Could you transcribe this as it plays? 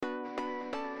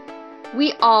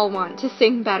We all want to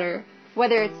sing better,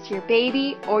 whether it's to your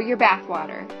baby or your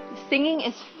bathwater. Singing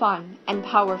is fun and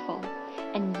powerful,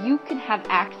 and you can have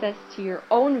access to your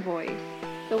own voice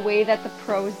the way that the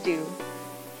pros do.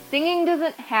 Singing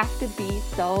doesn't have to be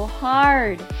so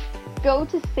hard. Go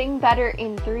to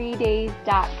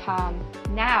singbetterinthreedays.com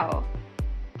now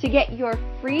to get your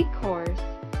free course,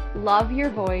 Love Your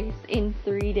Voice in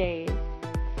 3 Days.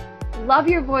 Love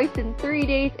Your Voice in 3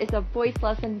 Days is a voice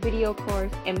lesson video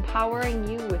course empowering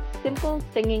you with simple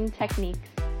singing techniques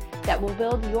that will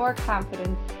build your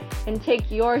confidence and take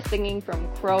your singing from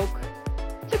croak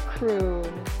to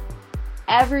croon.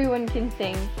 Everyone can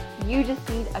sing, you just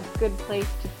need a good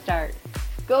place to start.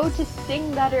 Go to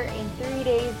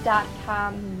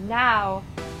singbetterinthreedays.com now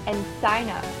and sign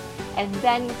up, and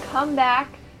then come back,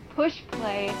 push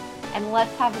play, and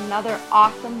let's have another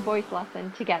awesome voice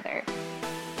lesson together.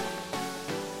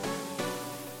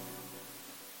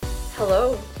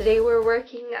 Hello, today we're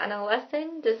working on a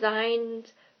lesson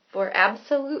designed for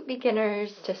absolute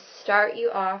beginners to start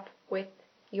you off with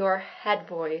your head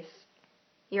voice.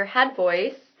 Your head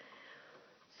voice,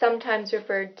 sometimes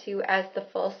referred to as the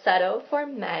falsetto for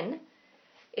men,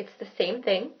 it's the same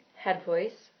thing, head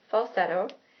voice, falsetto,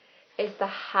 is the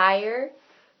higher,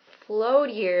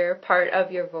 floatier part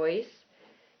of your voice.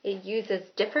 It uses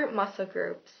different muscle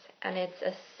groups, and it's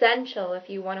essential if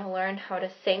you want to learn how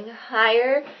to sing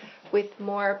higher with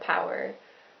more power.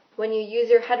 When you use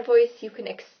your head voice, you can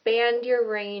expand your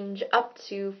range up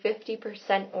to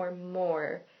 50% or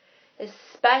more,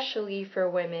 especially for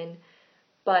women,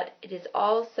 but it is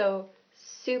also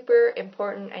super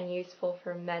important and useful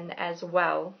for men as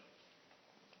well.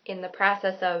 In the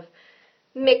process of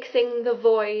mixing the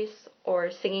voice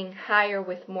or singing higher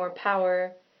with more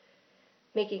power,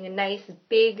 making a nice,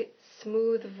 big,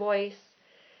 smooth voice,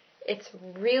 it's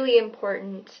really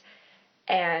important,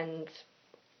 and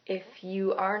if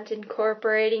you aren't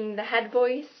incorporating the head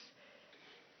voice,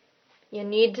 you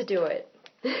need to do it.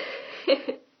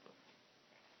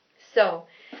 So,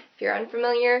 if you're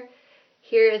unfamiliar,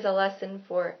 here is a lesson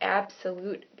for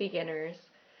absolute beginners.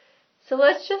 So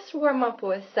let's just warm up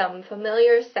with some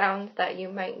familiar sounds that you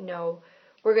might know.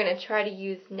 We're going to try to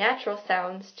use natural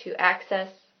sounds to access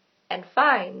and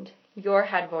find your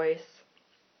head voice.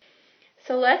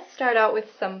 So let's start out with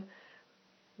some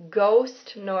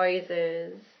ghost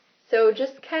noises. So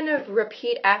just kind of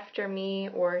repeat after me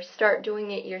or start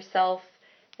doing it yourself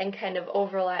and kind of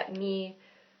overlap me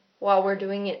while we're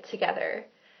doing it together.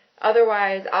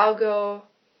 Otherwise, I'll go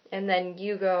and then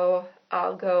you go,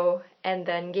 I'll go, and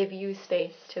then give you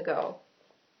space to go.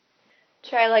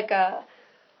 Try like a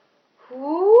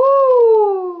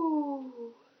whoo.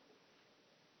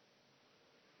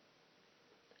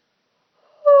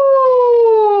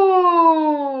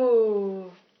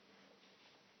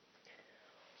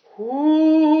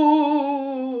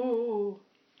 Whoo.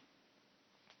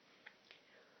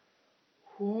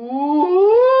 Whoo.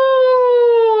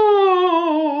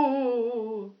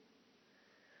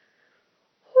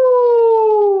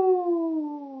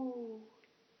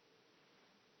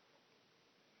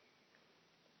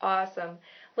 Awesome.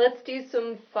 Let's do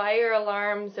some fire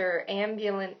alarms or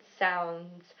ambulance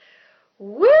sounds.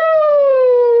 Woo! Woo!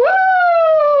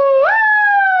 Woo!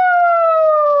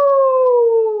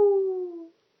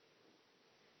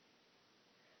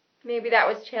 Maybe that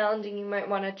was challenging. You might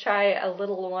want to try a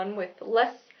little one with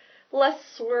less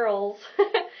swirls.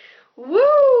 Woo!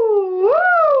 Woo!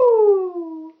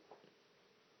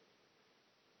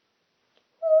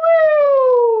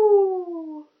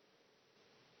 Woo!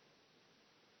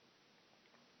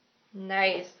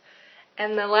 Nice.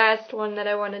 And the last one that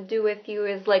I want to do with you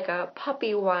is like a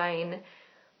puppy whine.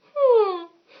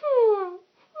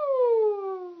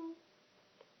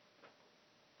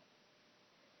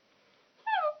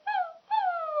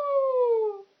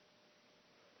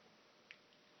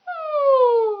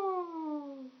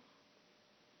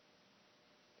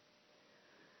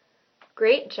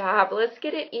 Great job. Let's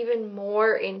get it even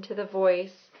more into the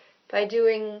voice by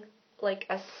doing like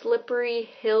a slippery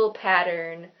hill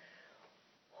pattern.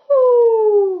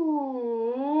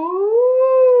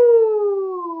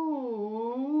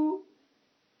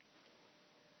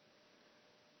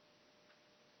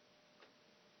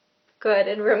 Good,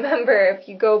 and remember, if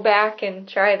you go back and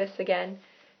try this again,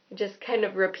 just kind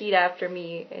of repeat after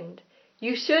me, and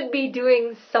you should be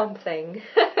doing something,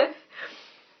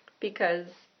 because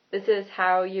this is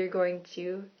how you're going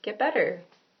to get better.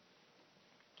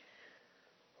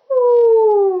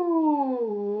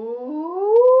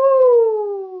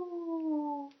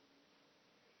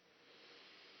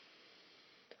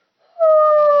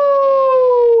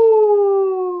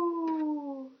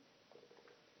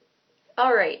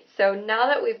 Alright, so now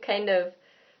that we've kind of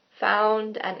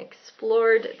found and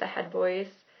explored the head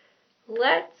voice,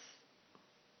 let's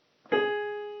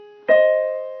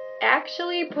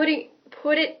actually put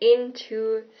it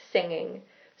into singing.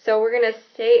 So we're going to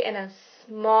stay in a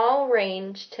small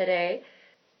range today.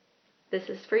 This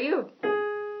is for you.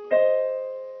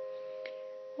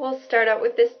 We'll start out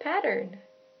with this pattern.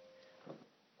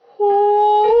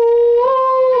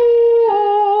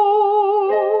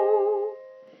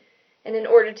 And in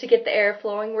order to get the air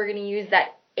flowing, we're going to use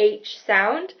that H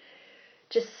sound.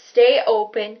 Just stay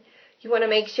open. You want to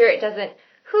make sure it doesn't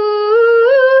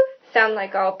sound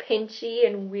like all pinchy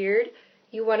and weird.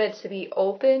 You want it to be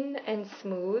open and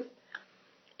smooth.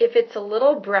 If it's a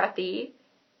little breathy,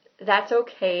 that's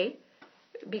okay,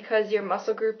 because your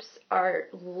muscle groups are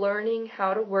learning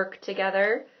how to work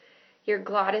together. Your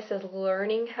glottis is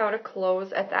learning how to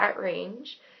close at that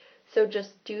range. So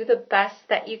just do the best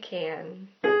that you can.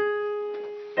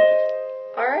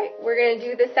 Alright, we're going to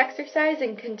do this exercise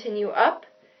and continue up,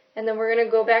 and then we're going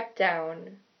to go back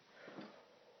down.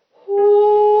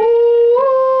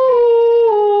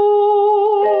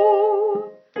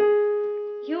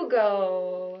 You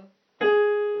go.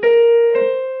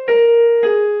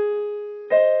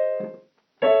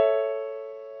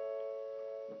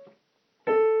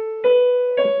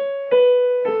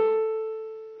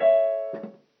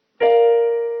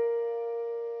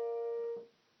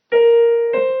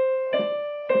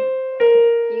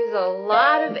 Use a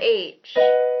lot of H.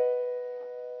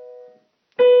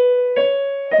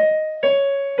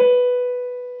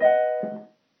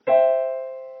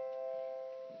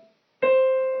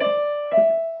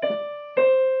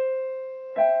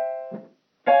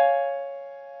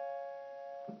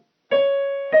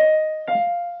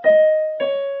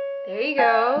 There you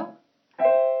go.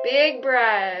 Big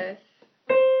breath.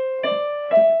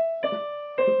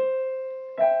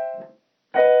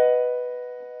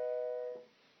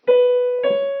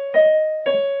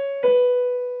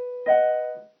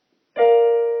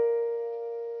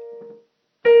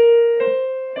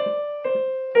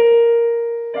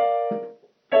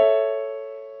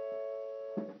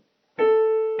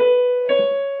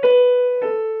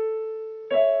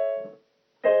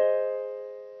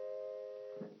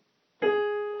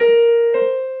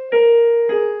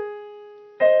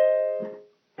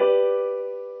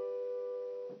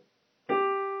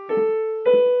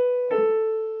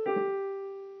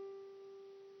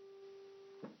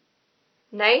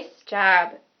 Nice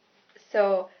job.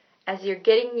 So as you're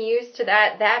getting used to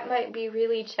that might be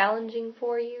really challenging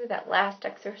for you, that last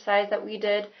exercise that we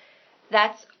did.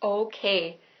 That's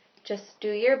okay. Just do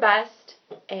your best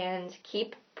and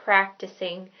keep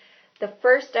practicing. The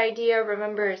first idea,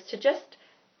 remember, is to just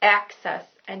access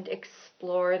and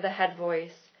explore the head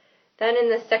voice. Then in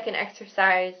the second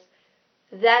exercise,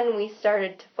 then we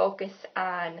started to focus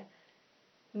on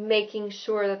making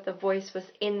sure that the voice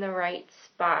was in the right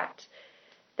spot,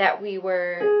 that we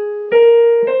were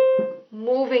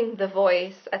moving the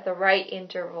voice at the right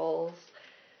intervals.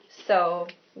 So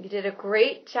you did a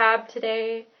great job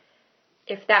today.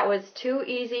 If that was too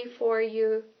easy for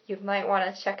you, you might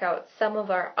want to check out some of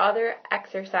our other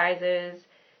exercises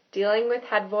dealing with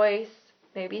head voice,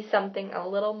 maybe something a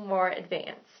little more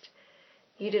advanced.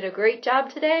 You did a great job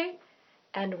today,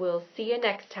 and we'll see you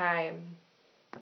next time.